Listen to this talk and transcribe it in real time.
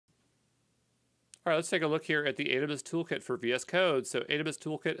All right, let's take a look here at the Aws Toolkit for VS Code. So Aws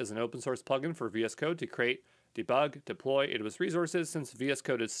Toolkit is an open source plugin for VS Code to create, debug, deploy Aws resources. Since VS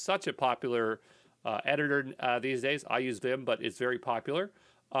Code is such a popular editor these days, I use Vim, but it's very popular.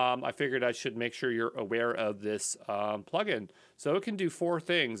 I figured I should make sure you're aware of this plugin. So it can do four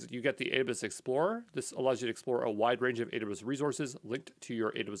things. You get the Aws Explorer. This allows you to explore a wide range of Aws resources linked to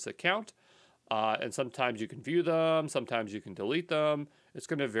your Aws account. And sometimes you can view them, sometimes you can delete them. It's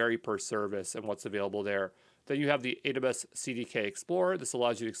going to vary per service and what's available there. Then you have the Aws Cdk Explorer. This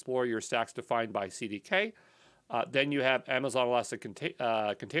allows you to explore your stacks defined by CDK. Then you have Amazon Elastic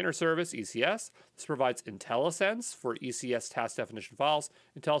Container Service, ECS. This provides IntelliSense for ECS task definition files.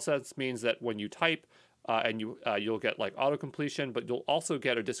 IntelliSense means that when you type, you'll get like auto completion, but you'll also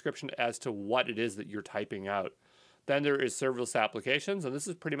get a description as to what it is that you're typing out. Then there is Serverless Applications, and this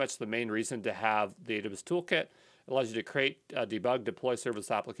is pretty much the main reason to have the Aws Toolkit. It allows you to create, debug, deploy serverless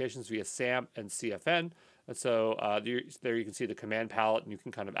applications via SAM and CFN. And so there you can see the command palette, and you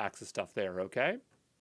can kind of access stuff there, okay?